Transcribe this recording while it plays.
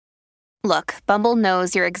Look, Bumble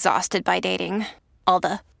knows you're exhausted by dating. All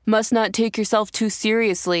the, must not take yourself too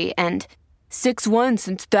seriously, and 6'1"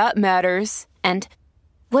 since that matters. And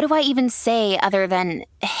what do I even say other than,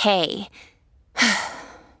 hey?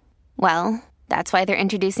 Well, that's why they're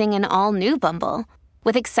introducing an all-new Bumble,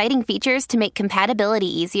 with exciting features to make compatibility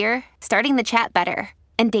easier, starting the chat better,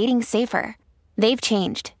 and dating safer. They've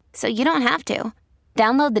changed, so you don't have to.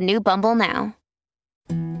 Download the new Bumble now.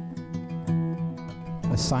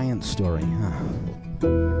 A science story, huh?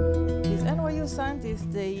 These NYU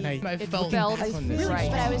scientists, I felt really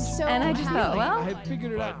right. but I was so And I just thought, well, I had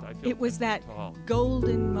figured it out. it was that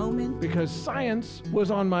golden moment. Because science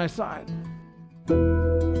was on my side.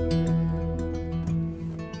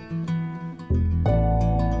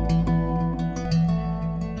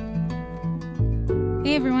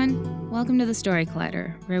 Hey everyone, welcome to the Story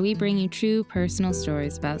Collider, where we bring you true personal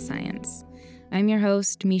stories about science. I'm your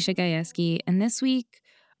host, Misha Gajewski, and this week,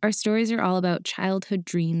 our stories are all about childhood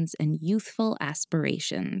dreams and youthful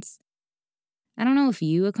aspirations. I don't know if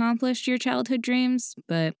you accomplished your childhood dreams,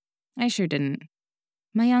 but I sure didn't.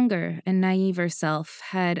 My younger and naiver self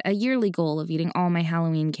had a yearly goal of eating all my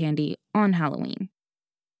Halloween candy on Halloween.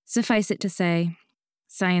 Suffice it to say,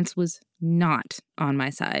 science was not on my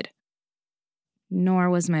side. Nor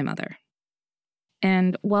was my mother.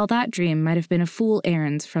 And while that dream might have been a fool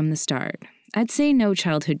errand from the start, I'd say no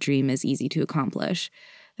childhood dream is easy to accomplish.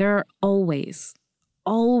 There are always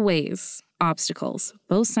obstacles,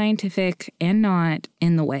 both scientific and not,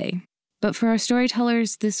 in the way. But for our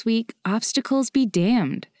storytellers this week, obstacles be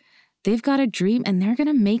damned. They've got a dream and they're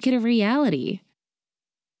gonna make it a reality.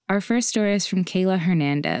 Our first story is from Kayla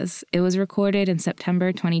Hernandez. It was recorded in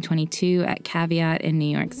September 2022 at Caveat in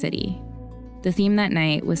New York City. The theme that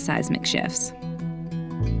night was seismic shifts.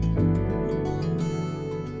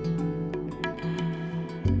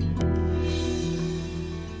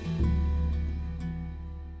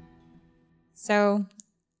 So,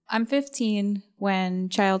 I'm 15 when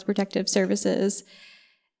Child Protective Services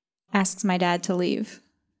asks my dad to leave.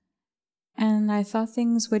 And I thought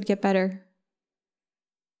things would get better.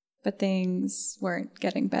 But things weren't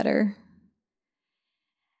getting better.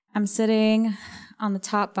 I'm sitting on the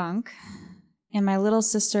top bunk in my little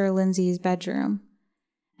sister Lindsay's bedroom,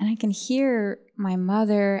 and I can hear my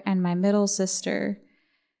mother and my middle sister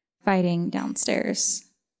fighting downstairs.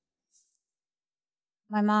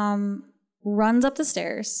 My mom runs up the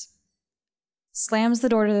stairs, slams the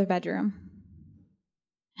door to the bedroom,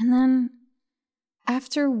 and then,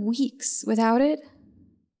 after weeks without it,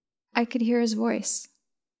 I could hear his voice.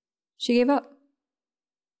 She gave up.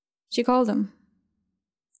 She called him.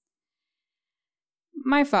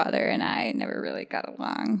 My father and I never really got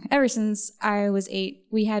along. Ever since I was 8,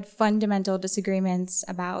 we had fundamental disagreements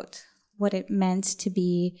about what it meant to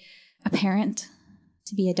be a parent,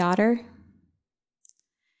 to be a daughter.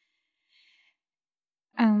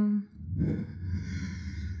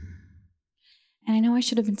 And I know I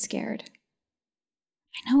should have been scared.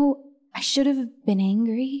 I know I should have been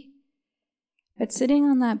angry. But sitting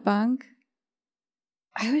on that bunk,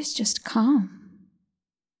 I was just calm.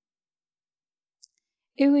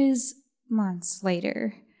 It was months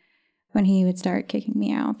later when he would start kicking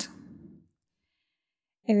me out.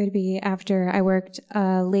 It would be after I worked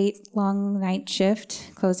a late, long night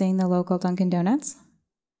shift closing the local Dunkin' Donuts.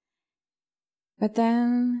 But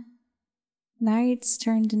then nights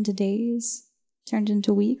turned into days, turned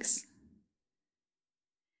into weeks.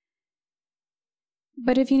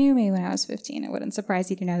 But if you knew me when I was 15, it wouldn't surprise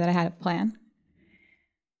you to know that I had a plan.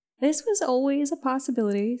 This was always a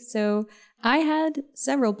possibility, so I had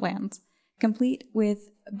several plans, complete with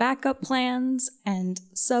backup plans and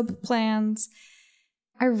sub-plans.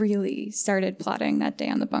 I really started plotting that day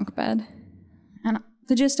on the bunk bed. And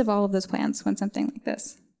the gist of all of those plans went something like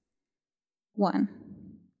this. 1,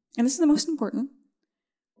 and this is the most important,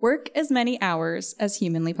 work as many hours as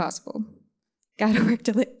humanly possible. Gotta work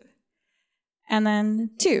to live. And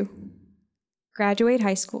then 2, graduate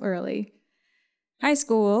high school early. High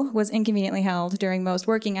school was inconveniently held during most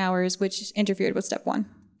working hours, which interfered with step 1.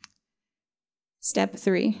 Step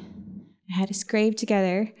 3, I had to scrape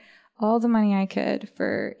together all the money I could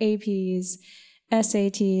for APs,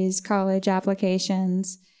 SATs, college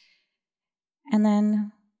applications. And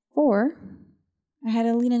then 4, I had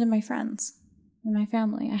to lean into my friends and my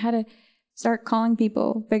family. I had to start calling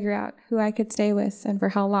people, figure out who I could stay with and for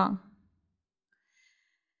how long.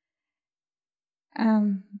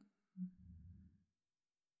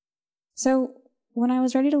 So when I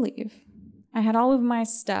was ready to leave, I had all of my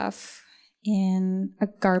stuff in a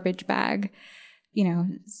garbage bag,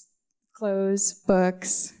 clothes,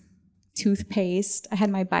 books, toothpaste. I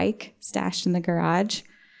had my bike stashed in the garage.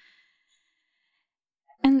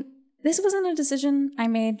 This wasn't a decision I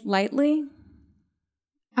made lightly.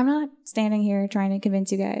 I'm not standing here trying to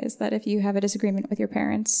convince you guys that if you have a disagreement with your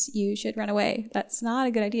parents, you should run away. That's not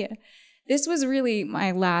a good idea. This was really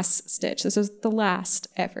my last stitch. This was the last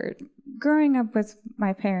effort. Growing up with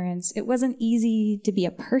my parents, it wasn't easy to be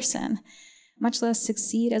a person, much less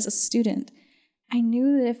succeed as a student. I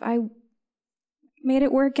knew that if I made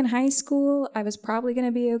it work in high school, I was probably going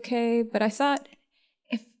to be okay, but I thought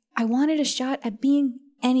if I wanted a shot at being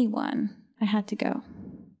anyone, I had to go.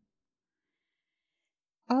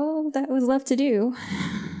 All that was left to do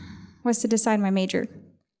was to decide my major.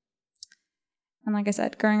 And like I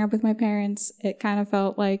said, growing up with my parents, it kind of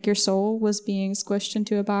felt like your soul was being squished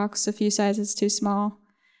into a box a few sizes too small.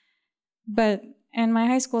 But in my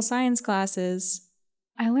high school science classes,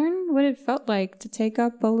 I learned what it felt like to take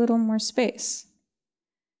up a little more space.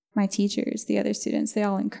 My teachers, the other students, they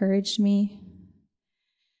all encouraged me.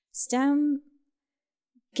 STEM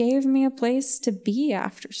gave me a place to be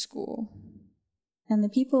after school. And the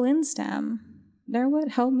people in STEM, they're what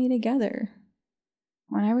held me together.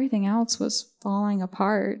 When everything else was falling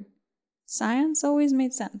apart, science always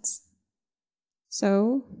made sense.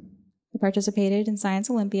 So I participated in science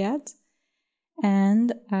Olympiads,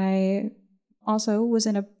 and I also was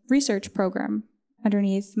in a research program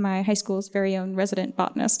underneath my high school's very own resident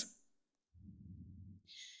botanist.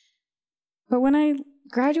 But when I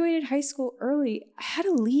graduated high school early, I had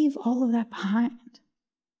to leave all of that behind.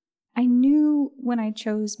 I knew when I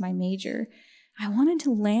chose my major, I wanted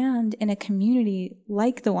to land in a community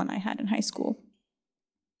like the one I had in high school.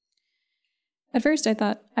 At first, I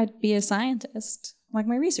thought I'd be a scientist, like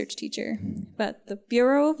my research teacher, but the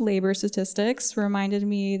Bureau of Labor Statistics reminded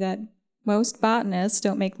me that most botanists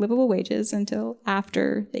don't make livable wages until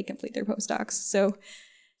after they complete their postdocs, so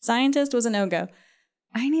scientist was a no-go.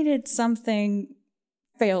 I needed something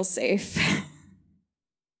fail-safe.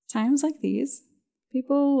 Times like these,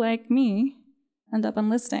 people like me end up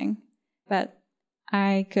enlisting, but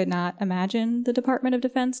I could not imagine the Department of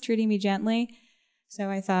Defense treating me gently, so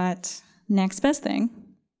I thought, next best thing,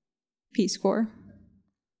 Peace Corps.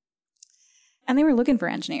 And they were looking for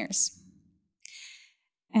engineers.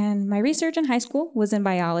 And my research in high school was in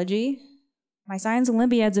biology. My Science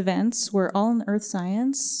Olympiads events were all in earth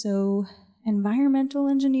science, so environmental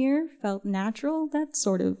engineer felt natural. That's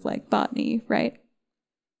sort of like botany, right?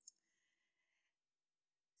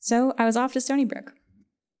 So I was off to Stony Brook.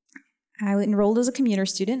 I enrolled as a commuter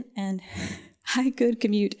student, and I could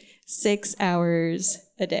commute 6 hours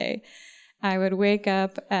a day. I would wake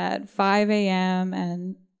up at 5 a.m.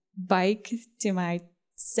 and bike to my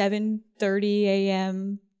 7:30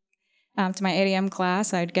 a.m. To my 8 a.m.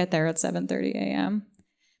 class. I'd get there at 7:30 a.m.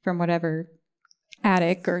 from whatever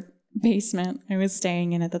attic or basement I was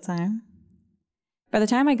staying in at the time. By the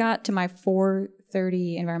time I got to my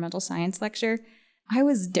 4:30 environmental science lecture, I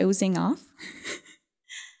was dozing off.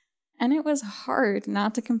 And it was hard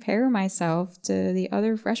not to compare myself to the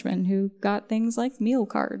other freshmen who got things like meal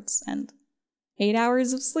cards and 8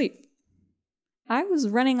 hours of sleep. I was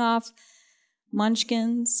running off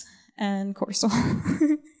Munchkins and Corso.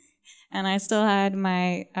 And I still had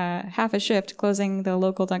my half a shift closing the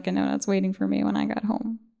local Dunkin' Donuts waiting for me when I got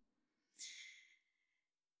home.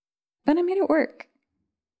 But I made it work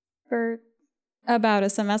for about a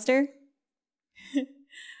semester.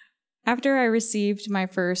 After I received my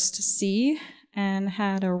first C and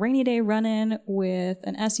had a rainy day run-in with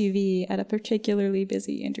an SUV at a particularly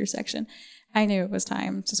busy intersection, I knew it was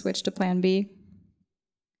time to switch to Plan B.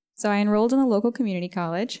 So I enrolled in the local community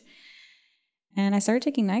college, and I started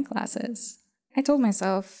taking night classes. I told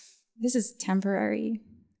myself, this is temporary.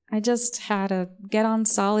 I just had to get on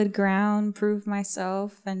solid ground, prove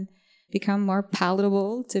myself, and become more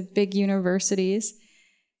palatable to big universities,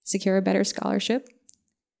 secure a better scholarship.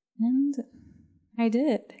 And I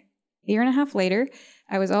did. A year and a half later,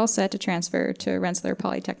 I was all set to transfer to Rensselaer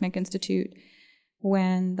Polytechnic Institute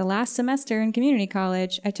when the last semester in community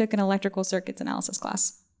college, I took an electrical circuits analysis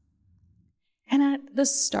class. And at the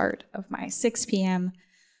start of my 6 p.m.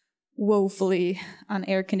 woefully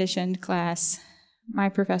unair-conditioned class, my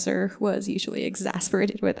professor was usually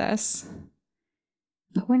exasperated with us.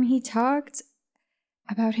 But when he talked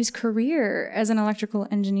about his career as an electrical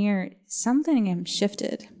engineer, something in him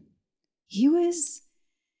shifted. He was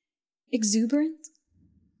exuberant.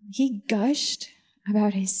 He gushed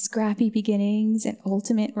about his scrappy beginnings and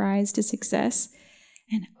ultimate rise to success.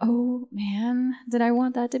 And oh man, did I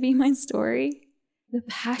want that to be my story? The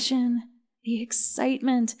passion, the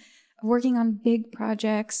excitement of working on big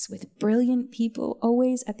projects with brilliant people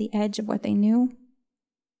always at the edge of what they knew.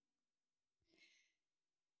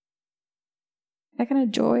 That kind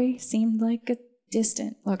of joy seemed like a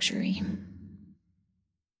distant luxury.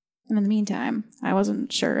 And in the meantime, I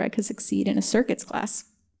wasn't sure I could succeed in a circuits class.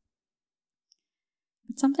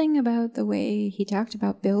 But something about the way he talked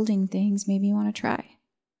about building things made me want to try.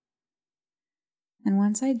 And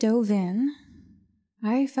once I dove in,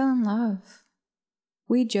 I fell in love.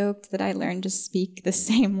 We joked that I learned to speak the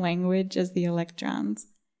same language as the electrons.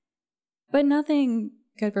 But nothing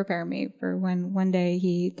could prepare me for when one day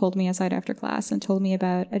he pulled me aside after class and told me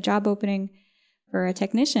about a job opening for a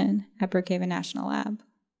technician at Brookhaven National Lab.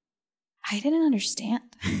 I didn't understand.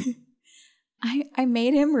 I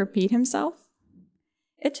made him repeat himself.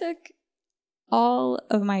 It took all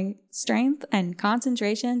of my strength and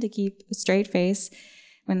concentration to keep a straight face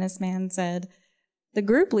when this man said, "The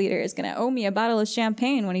group leader is going to owe me a bottle of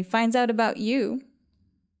champagne when he finds out about you."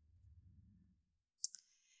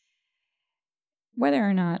 Whether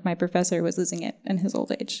or not my professor was losing it in his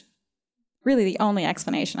old age, really the only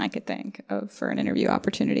explanation I could think of for an interview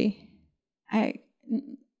opportunity. I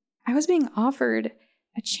was being offered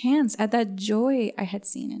a chance at that joy I had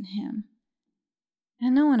seen in him.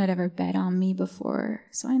 And no one had ever bet on me before,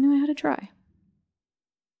 so I knew I had to try.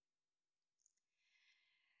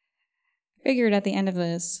 I figured at the end of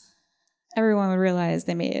this, everyone would realize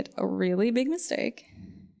they made a really big mistake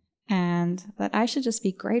and that I should just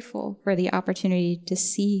be grateful for the opportunity to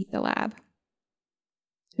see the lab.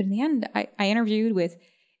 But in the end, I interviewed with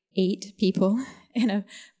 8 people in a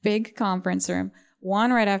big conference room,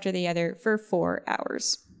 one right after the other, for 4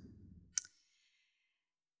 hours.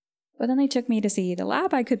 But then they took me to see the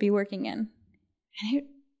lab I could be working in, and it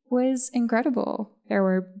was incredible. There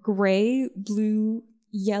were gray, blue,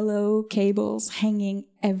 yellow cables hanging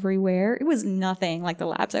everywhere. It was nothing like the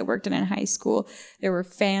labs I worked in high school. There were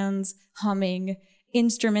fans humming,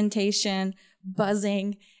 instrumentation,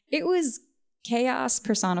 buzzing. It was chaos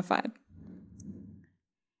personified.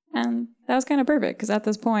 And that was kind of perfect, because at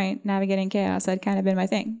this point, navigating chaos had kind of been my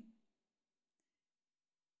thing.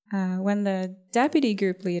 When the deputy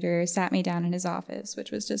group leader sat me down in his office,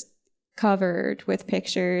 which was just covered with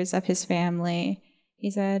pictures of his family,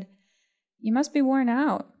 he said, "You must be worn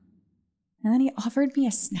out." And then he offered me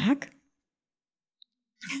a snack.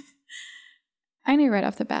 I knew right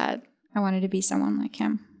off the bat I wanted to be someone like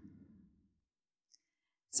him.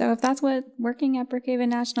 So if that's what working at Brookhaven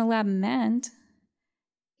National Lab meant,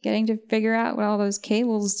 getting to figure out what all those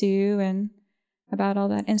cables do and about all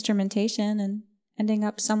that instrumentation and ending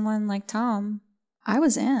up someone like Tom, I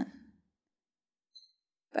was in.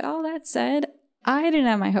 But all that said, I didn't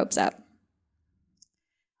have my hopes up.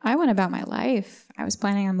 I went about my life. I was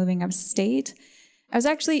planning on moving upstate. I was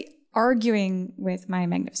actually arguing with my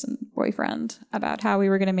magnificent boyfriend about how we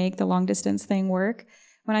were going to make the long distance thing work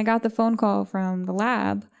when I got the phone call from the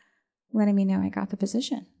lab letting me know I got the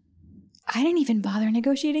position. I didn't even bother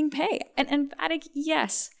negotiating pay. An emphatic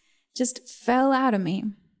yes just fell out of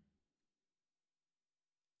me.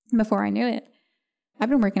 Before I knew it, I've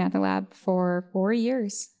been working at the lab for 4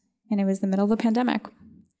 years, and it was the middle of the pandemic.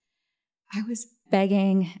 I was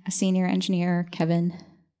begging a senior engineer, Kevin,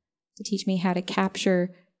 to teach me how to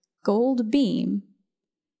capture gold beam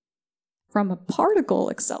from a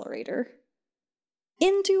particle accelerator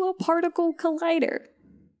into a particle collider.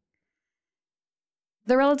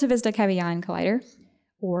 The relativistic heavy ion collider,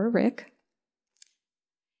 or RIC,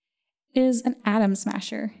 is an atom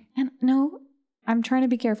smasher. And no, I'm trying to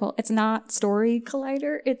be careful. It's not Story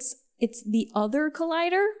Collider. It's the other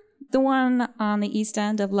collider, the one on the east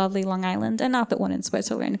end of lovely Long Island, and not the one in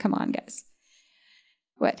Switzerland. Come on, guys.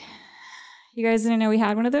 What? You guys didn't know we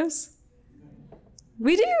had one of those?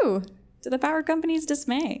 We do, to the power company's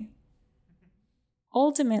dismay.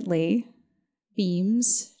 Ultimately,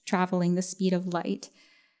 beams traveling the speed of light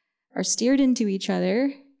are steered into each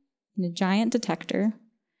other in a giant detector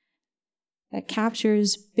that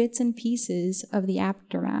captures bits and pieces of the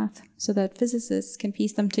aftermath so that physicists can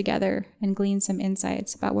piece them together and glean some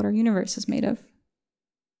insights about what our universe is made of.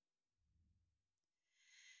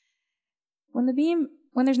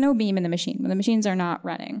 When there's no beam in the machine, when the machines are not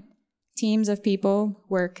running, teams of people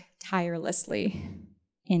work tirelessly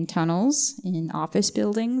in tunnels, in office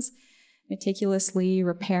buildings, meticulously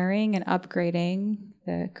repairing and upgrading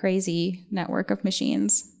the crazy network of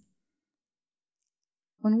machines.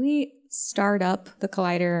 When we start up the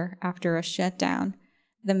collider after a shutdown,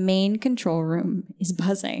 the main control room is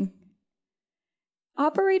buzzing.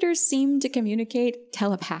 Operators seem to communicate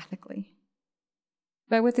telepathically.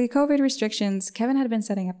 But with the COVID restrictions, Kevin had been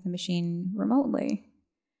setting up the machine remotely.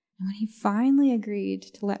 And when he finally agreed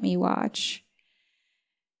to let me watch,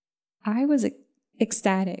 I was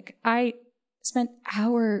ecstatic. I spent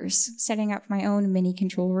hours setting up my own mini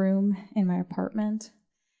control room in my apartment.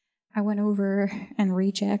 I went over and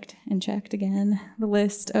rechecked and checked again the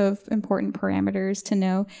list of important parameters to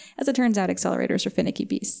know. As it turns out, accelerators are finicky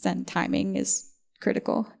beasts and timing is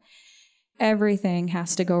critical. Everything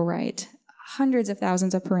has to go right. Hundreds of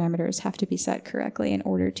thousands of parameters have to be set correctly in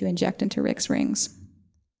order to inject into Rick's rings.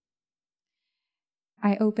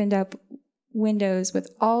 I opened up Windows with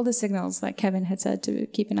all the signals that Kevin had said to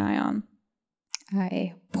keep an eye on.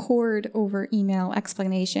 I pored over email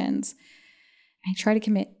explanations. I tried to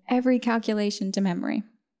commit every calculation to memory.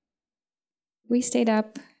 We stayed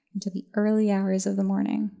up into the early hours of the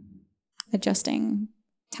morning, adjusting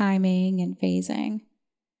timing and phasing.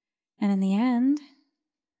 And in the end,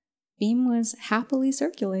 Beam was happily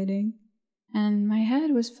circulating, and my head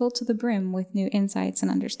was filled to the brim with new insights and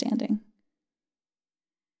understanding.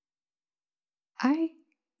 I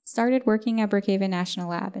started working at Brookhaven National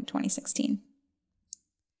Lab in 2016,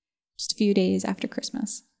 just a few days after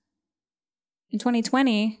Christmas. In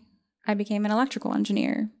 2020, I became an electrical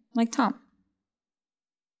engineer, like Tom.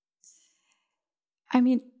 I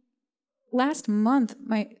mean, last month,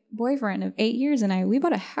 my boyfriend of 8 years and we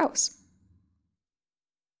bought a house.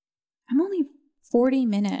 I'm only 40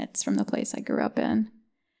 minutes from the place I grew up in,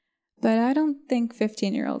 but I don't think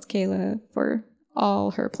 15-year-old Kayla, for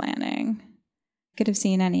all her planning, could have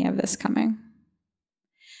seen any of this coming.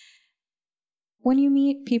 When you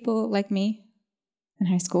meet people like me in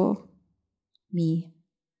high school, me,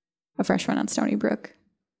 a freshman on Stony Brook,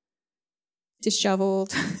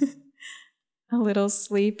 disheveled, a little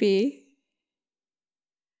sleepy,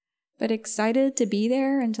 but excited to be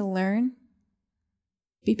there and to learn,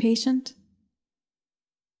 be patient.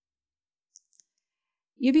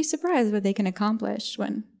 You'd be surprised what they can accomplish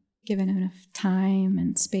when given enough time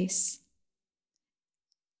and space.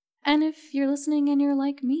 And if you're listening and you're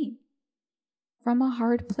like me, from a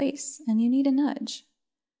hard place and you need a nudge,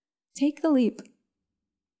 take the leap.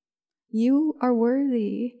 You are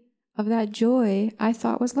worthy of that joy I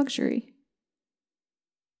thought was luxury.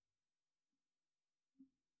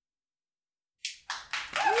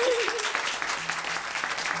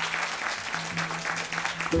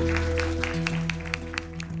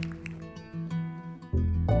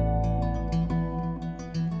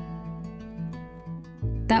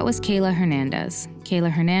 That was Kayla Hernandez. Kayla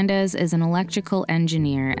Hernandez is an electrical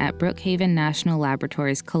engineer at Brookhaven National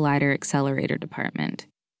Laboratory's Collider Accelerator Department.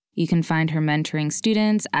 You can find her mentoring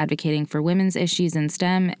students, advocating for women's issues in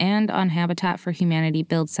STEM, and on Habitat for Humanity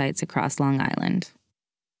build sites across Long Island.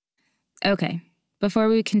 Okay, before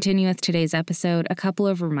we continue with today's episode, a couple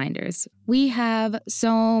of reminders. We have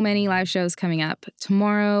so many live shows coming up.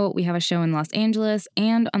 Tomorrow, we have a show in Los Angeles,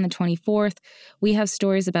 and on the 24th, we have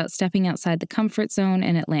stories about stepping outside the comfort zone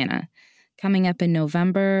in Atlanta. Coming up in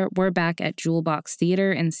November, we're back at Jewel Box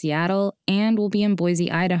Theater in Seattle, and we'll be in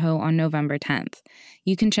Boise, Idaho on November 10th.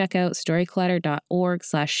 You can check out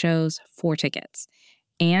storycollider.org/shows for tickets.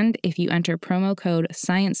 And if you enter promo code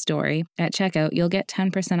ScienceStory at checkout, you'll get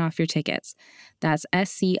 10% off your tickets. That's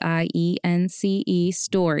SCIENCE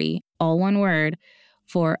story, all one word,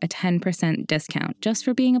 for a 10% discount just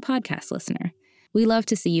for being a podcast listener. We love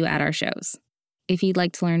to see you at our shows. If you'd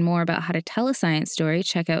like to learn more about how to tell a science story,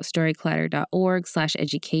 check out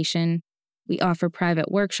storycollider.org/education. We offer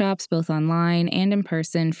private workshops both online and in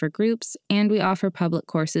person for groups, and we offer public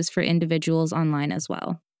courses for individuals online as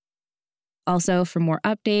well. Also, for more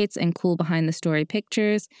updates and cool behind-the-story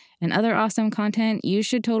pictures and other awesome content, you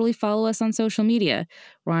should totally follow us on social media.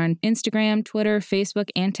 We're on Instagram, Twitter, Facebook,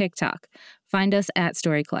 and TikTok. Find us at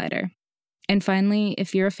Story Collider. And finally,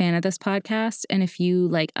 if you're a fan of this podcast, and if you,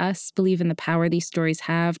 like us, believe in the power these stories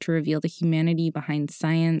have to reveal the humanity behind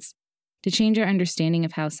science, to change our understanding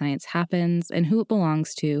of how science happens and who it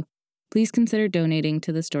belongs to, please consider donating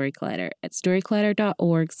to the Story Collider at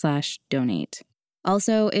storycollider.org/donate.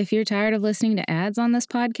 Also, if you're tired of listening to ads on this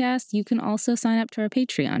podcast, you can also sign up to our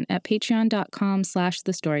Patreon at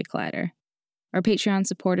patreon.com/thestorycollider. Our Patreon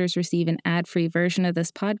supporters receive an ad-free version of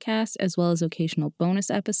this podcast, as well as occasional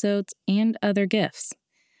bonus episodes and other gifts.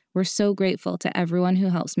 We're so grateful to everyone who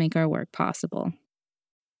helps make our work possible.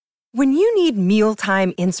 When you need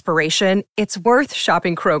mealtime inspiration, it's worth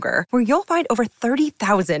shopping Kroger, where you'll find over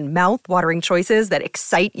 30,000 mouth-watering choices that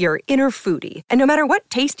excite your inner foodie. And no matter what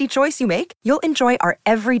tasty choice you make, you'll enjoy our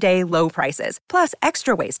everyday low prices, plus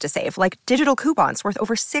extra ways to save, like digital coupons worth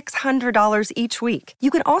over $600 each week. You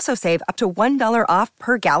can also save up to $1 off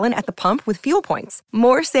per gallon at the pump with fuel points.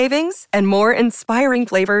 More savings and more inspiring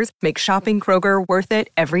flavors make shopping Kroger worth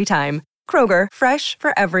it every time. Kroger, fresh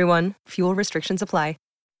for everyone. Fuel restrictions apply.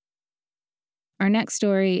 Our next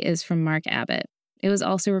story is from Mark Abbott. It was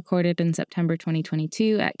also recorded in September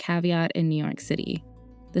 2022 at Caveat in New York City.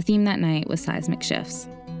 The theme that night was seismic shifts.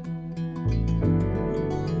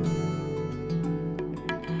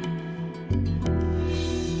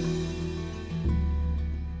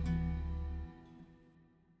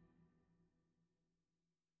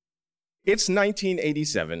 It's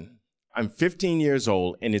 1987. I'm 15 years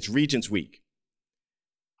old, and it's Regents Week.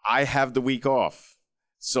 I have the week off.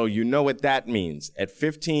 So you know what that means. At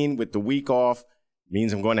 15, with the week off,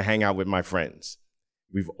 means I'm going to hang out with my friends.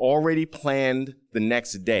 We've already planned the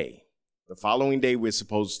next day. The following day, we're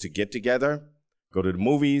supposed to get together, go to the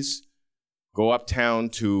movies, go uptown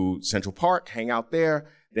to Central Park, hang out there,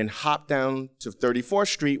 then hop down to 34th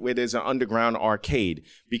Street where there's an underground arcade.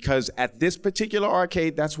 Because at this particular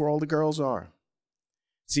arcade, that's where all the girls are.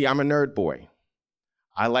 See, I'm a nerd boy.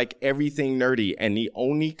 I like everything nerdy, and the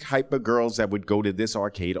only type of girls that would go to this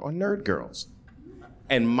arcade are nerd girls.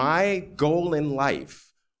 And my goal in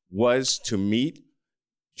life was to meet,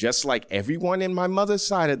 just like everyone in my mother's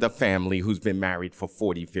side of the family who's been married for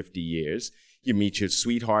 40, 50 years. You meet your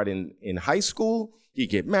sweetheart in high school, you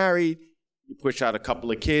get married, you push out a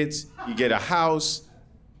couple of kids, you get a house.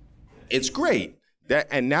 It's great.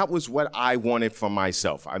 That was what I wanted for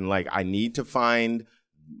myself. I'm like, I need to find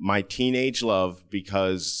my teenage love,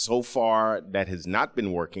 because so far that has not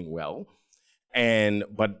been working well.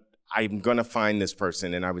 But I'm gonna find this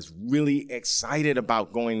person. And I was really excited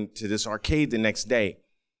about going to this arcade the next day.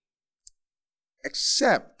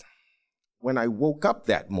 Except when I woke up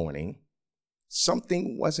that morning,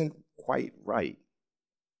 something wasn't quite right.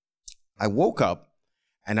 I woke up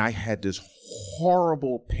and I had this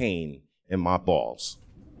horrible pain in my balls.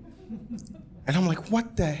 And I'm like,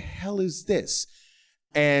 what the hell is this?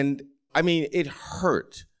 And I mean, it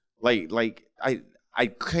hurt. Like I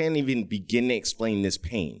can't even begin to explain this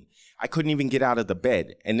pain. I couldn't even get out of the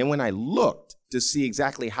bed. And then when I looked to see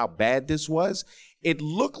exactly how bad this was, it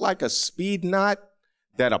looked like a speed knot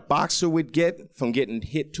that a boxer would get from getting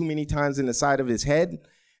hit too many times in the side of his head.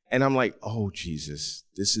 And I'm like, oh, Jesus,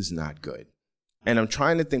 this is not good. And I'm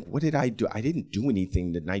trying to think, what did I do? I didn't do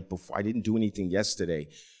anything the night before. I didn't do anything yesterday.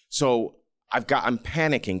 So I'm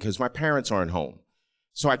panicking because my parents aren't home.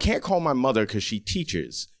 So I can't call my mother because she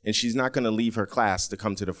teaches and she's not going to leave her class to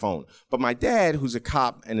come to the phone. But my dad, who's a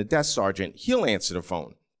cop and a desk sergeant, he'll answer the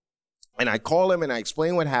phone. And I call him and I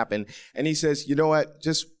explain what happened. And he says, you know what?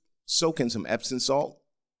 Just soak in some Epsom salt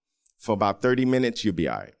for about 30 minutes. You'll be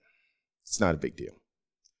all right. It's not a big deal.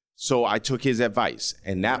 So I took his advice,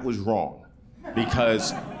 and that was wrong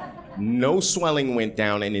because no swelling went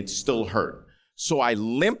down and it still hurt. So I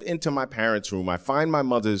limp into my parents' room. I find my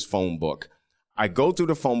mother's phone book. I go through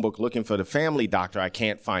the phone book looking for the family doctor. I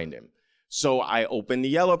can't find him. So I open the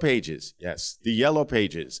yellow pages. Yes, the yellow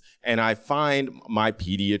pages. And I find my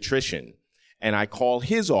pediatrician. And I call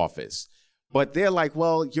his office. But they're like,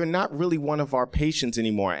 well, you're not really one of our patients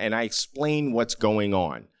anymore. And I explain what's going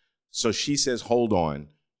on. So she says, hold on.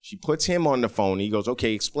 She puts him on the phone. He goes,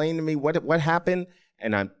 okay, explain to me what happened.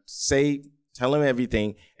 And I tell him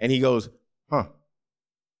everything. And he goes, hold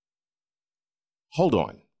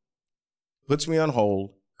on. Puts me on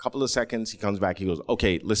hold. A couple of seconds. He comes back. He goes,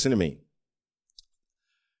 okay, listen to me.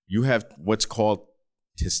 You have what's called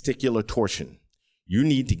testicular torsion. You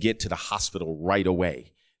need to get to the hospital right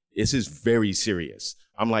away. This is very serious.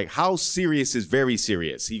 I'm like, how serious is very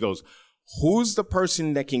serious? He goes, who's the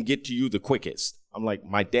person that can get to you the quickest? I'm like,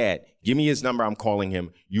 my dad. Give me his number. I'm calling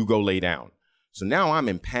him. You go lay down. So now I'm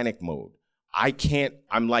in panic mode.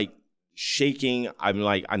 I'm like shaking.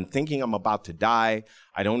 I'm thinking I'm about to die.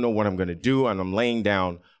 I don't know what I'm going to do. And I'm laying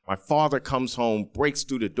down. My father comes home, breaks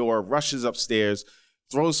through the door, rushes upstairs,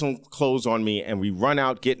 throws some clothes on me, and we run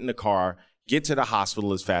out, get in the car, get to the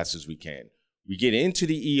hospital as fast as we can. We get into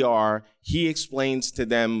the ER. He explains to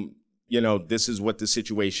them, this is what the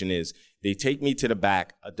situation is. They take me to the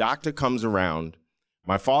back. A doctor comes around.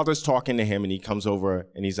 My father's talking to him, and he comes over,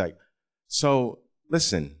 and he's like, so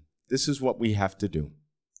listen, this is what we have to do.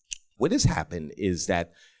 What has happened is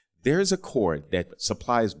that there's a cord that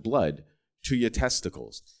supplies blood to your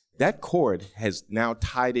testicles. That cord has now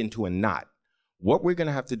tied into a knot. What we're going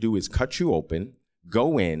to have to do is cut you open,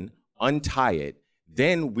 go in, untie it,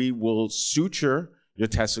 then we will suture your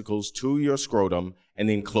testicles to your scrotum and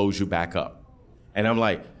then close you back up. And I'm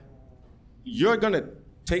like, you're going to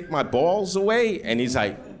take my balls away? And he's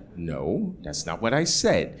like, no, that's not what I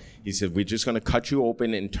said. He said, we're just going to cut you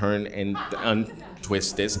open and turn and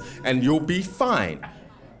untwist this, and you'll be fine.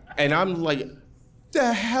 And I'm like,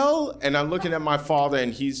 the hell? And I'm looking at my father,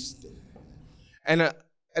 and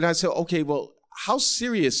I said, okay, well, how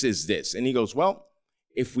serious is this? And he goes, well,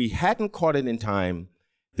 if we hadn't caught it in time,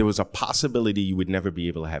 there was a possibility you would never be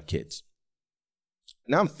able to have kids.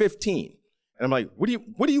 Now I'm 15. And I'm like, what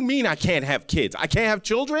do you mean I can't have kids? I can't have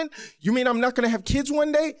children? You mean I'm not going to have kids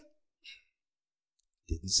one day?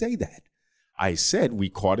 Didn't say that. I said we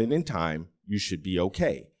caught it in time. You should be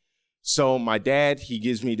okay. So my dad, he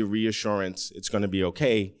gives me the reassurance it's going to be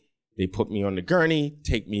okay. They put me on the gurney,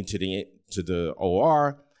 take me to the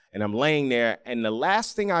OR, and I'm laying there. And the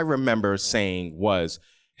last thing I remember saying was,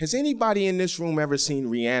 has anybody in this room ever seen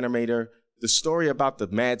Reanimator? The story about the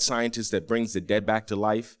mad scientist that brings the dead back to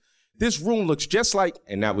life? This room looks just like,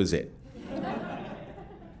 and that was it.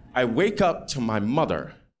 I wake up to my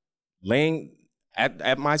mother laying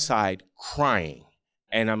at my side crying.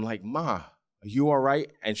 And I'm like, Ma, are you all right?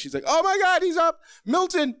 And she's like, oh my God, he's up.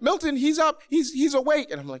 Milton, he's up. He's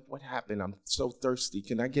awake. And I'm like, what happened? I'm so thirsty.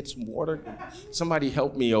 Can I get some water? Somebody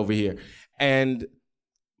help me over here. And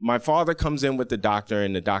my father comes in with the doctor,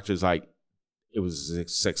 and the doctor's like, it was a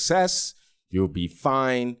success. You'll be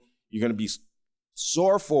fine. You're going to be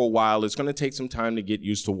sore for a while. It's going to take some time to get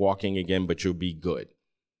used to walking again, but you'll be good.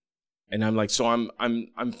 And I'm like, so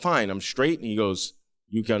I'm fine. I'm straight. And he goes,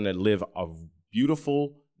 you're going to live a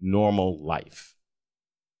beautiful, normal life.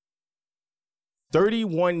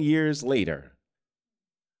 31 years later,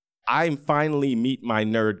 I finally meet my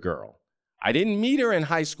nerd girl. I didn't meet her in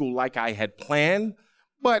high school like I had planned,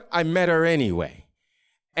 but I met her anyway.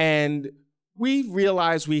 And we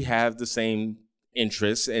realized we have the same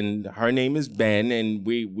interests, and her name is Ben, and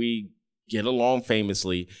we get along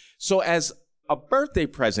famously. So as a birthday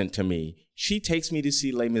present to me, she takes me to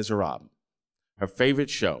see Les Miserables, her favorite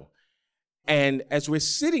show. And as we're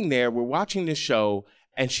sitting there, we're watching the show,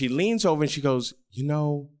 and she leans over and she goes, you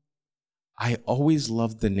know, I always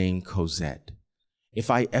loved the name Cosette. If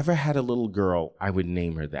I ever had a little girl, I would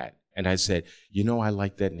name her that. And I said, you know, I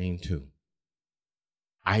like that name too.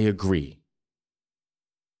 I agree.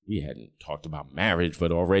 We hadn't talked about marriage,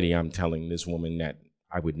 but already I'm telling this woman that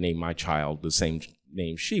I would name my child the same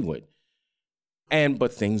name she would.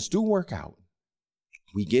 But things do work out.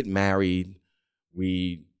 We get married.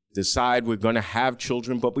 We decide we're going to have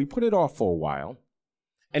children, but we put it off for a while.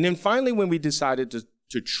 And then finally, when we decided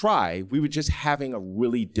to try, we were just having a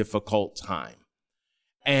really difficult time.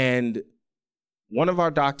 And one of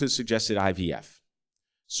our doctors suggested IVF.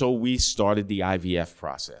 So we started the IVF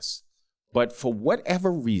process. But for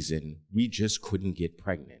whatever reason, we just couldn't get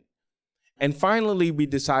pregnant. And finally, we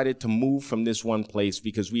decided to move from this one place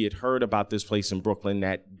because we had heard about this place in Brooklyn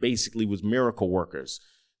that basically was miracle workers.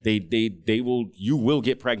 You will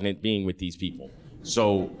get pregnant being with these people.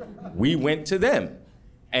 So we went to them,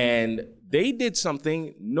 and they did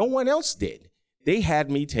something no one else did. They had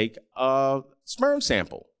me take a sperm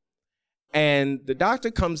sample. And the doctor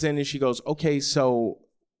comes in and she goes, okay, so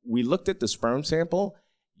we looked at the sperm sample.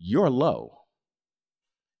 You're low.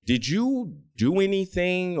 Did you do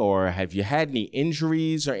anything, or have you had any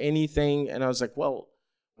injuries or anything? And I was like, well,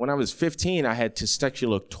 when I was 15, I had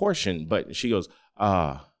testicular torsion. But she goes,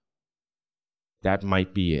 that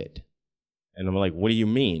might be it. And I'm like, what do you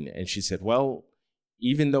mean? And she said, well,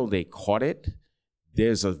 even though they caught it,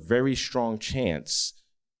 there's a very strong chance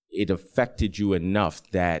it affected you enough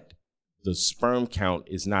that the sperm count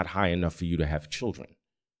is not high enough for you to have children.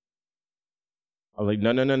 I'm like,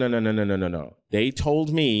 no. They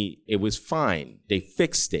told me it was fine. They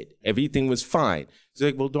fixed it. Everything was fine. She's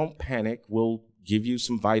like, well, don't panic. We'll give you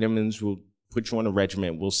some vitamins. We'll put you on a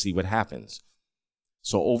regimen. We'll see what happens.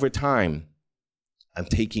 So over time, I'm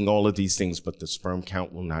taking all of these things, but the sperm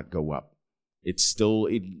count will not go up. It's still,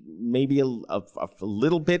 maybe a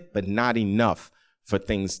little bit, but not enough for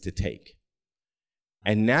things to take.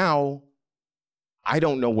 And now I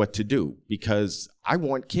don't know what to do because I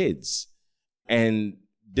want kids. And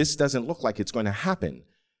this doesn't look like it's going to happen.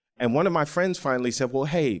 And one of my friends finally said, well,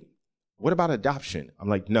 hey, what about adoption? I'm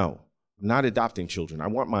like, no, I'm not adopting children. I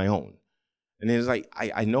want my own. And he's like,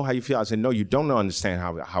 I know how you feel. I said, no, you don't understand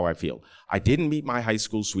how I feel. I didn't meet my high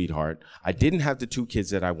school sweetheart. I didn't have the 2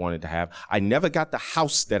 kids that I wanted to have. I never got the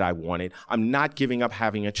house that I wanted. I'm not giving up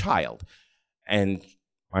having a child. And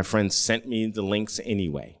my friend sent me the links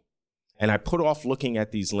anyway. And I put off looking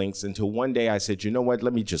at these links until one day I said, you know what,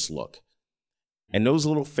 let me just look. And those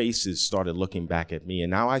little faces started looking back at me.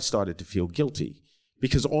 And now I started to feel guilty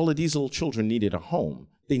because all of these little children needed a home.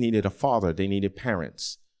 They needed a father. They needed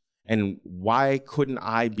parents. And why couldn't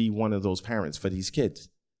I be one of those parents for these kids?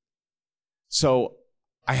 So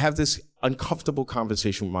I have this uncomfortable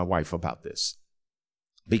conversation with my wife about this.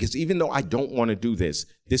 Because even though I don't want to do this,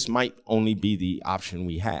 this might only be the option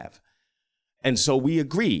we have. And so we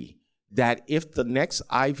agree that if the next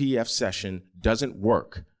IVF session doesn't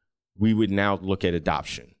work, we would now look at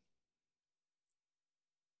adoption.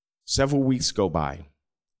 Several weeks go by.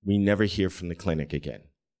 We never hear from the clinic again.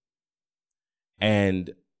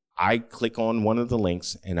 And I click on one of the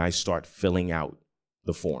links and I start filling out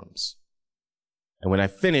the forms. And when I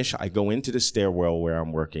finish, I go into the stairwell where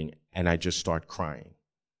I'm working and I just start crying.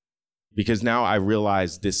 Because now I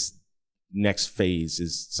realize this next phase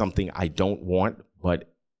is something I don't want,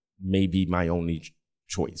 but may be my only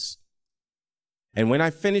choice. And when I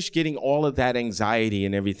finish getting all of that anxiety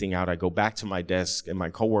and everything out, I go back to my desk and my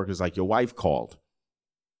coworker's like, your wife called.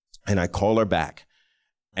 And I call her back.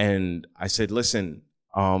 And I said, listen,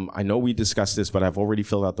 I know we discussed this, but I've already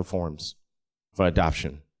filled out the forms for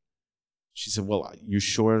adoption. She said, well, you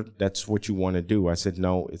sure that's what you want to do? I said,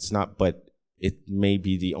 no, it's not, but it may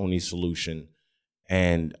be the only solution.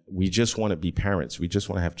 And we just want to be parents. We just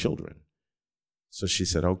want to have children. So she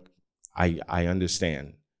said, oh, I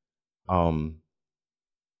understand.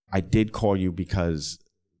 I did call you because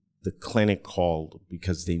the clinic called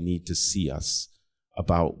because they need to see us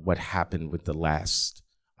about what happened with the last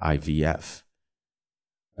IVF.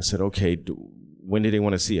 I said, okay, when do they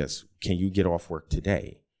want to see us? Can you get off work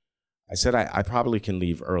today? I said, I probably can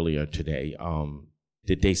leave earlier today.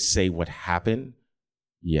 Did they say what happened?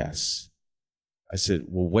 Yes. I said,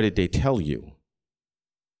 well, what did they tell you?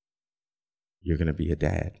 You're going to be a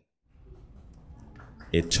dad.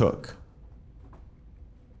 It took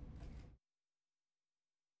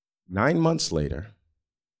 9 months later,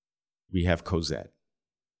 we have Cosette.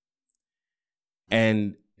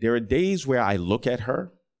 And there are days where I look at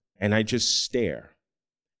her and I just stare.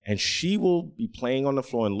 And she will be playing on the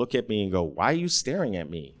floor and look at me and go, why are you staring at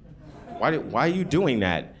me? Why are you doing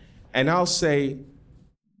that? And I'll say,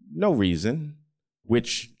 no reason,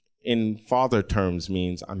 which in father terms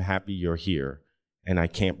means I'm happy you're here and I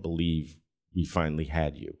can't believe we finally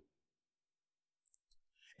had you.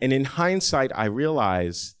 And in hindsight, I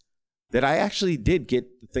realize that I actually did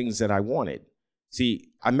get the things that I wanted. See,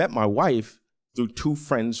 I met my wife through 2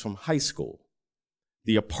 friends from high school.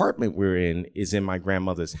 The apartment we're in is in my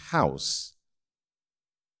grandmother's house.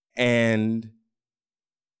 And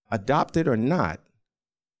adopted or not,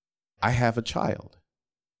 I have a child.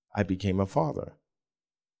 I became a father.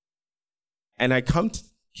 And I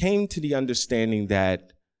came to the understanding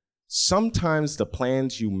that sometimes the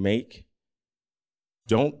plans you make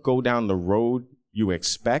don't go down the road you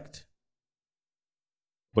expect,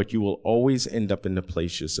 but you will always end up in the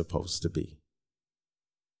place you're supposed to be.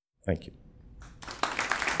 Thank you.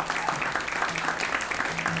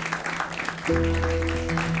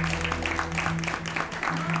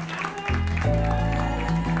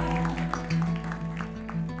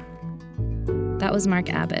 That was Mark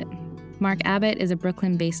Abbott. Mark Abbott is a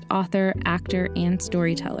Brooklyn-based author, actor, and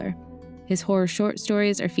storyteller. His horror short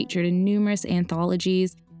stories are featured in numerous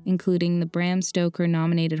anthologies, including the Bram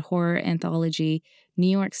Stoker-nominated horror anthology New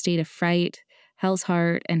York State of Fright, Hell's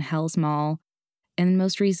Heart, and Hell's Mall, and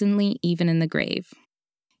most recently, Even in the Grave.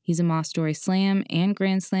 He's a Moss Story Slam and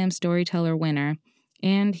Grand Slam Storyteller winner,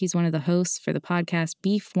 and he's one of the hosts for the podcast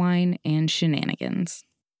Beef, Wine, and Shenanigans.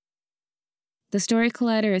 The Story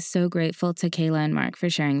Collider is so grateful to Kayla and Mark for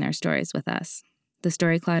sharing their stories with us. The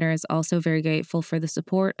Story Collider is also very grateful for the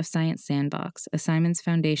support of Science Sandbox, a Simons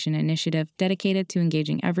Foundation initiative dedicated to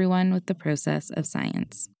engaging everyone with the process of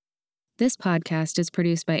science. This podcast is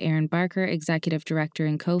produced by Aaron Barker, Executive Director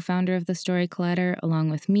and co-founder of The Story Collider, along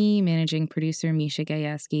with me, Managing Producer Misha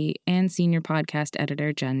Gajewski, and Senior Podcast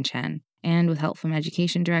Editor Jen Chen, and with help from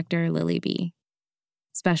Education Director Lily B.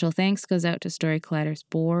 Special thanks goes out to Story Collider's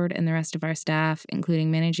board and the rest of our staff,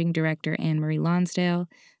 including Managing Director Anne-Marie Lonsdale,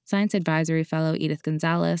 Science Advisory Fellow Edith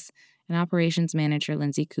Gonzalez, and Operations Manager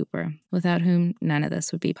Lindsay Cooper, without whom none of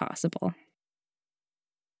this would be possible.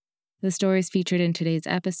 The stories featured in today's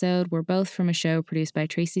episode were both from a show produced by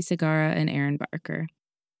Tracy Segarra and Aaron Barker.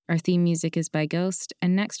 Our theme music is by Ghost,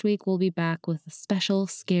 and next week we'll be back with a special,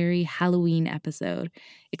 scary Halloween episode.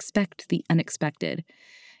 Expect the unexpected.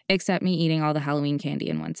 Except me eating all the Halloween candy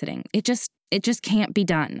in one sitting. It just can't be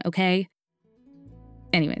done, okay?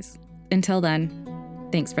 Anyways, until then,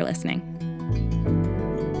 thanks for listening.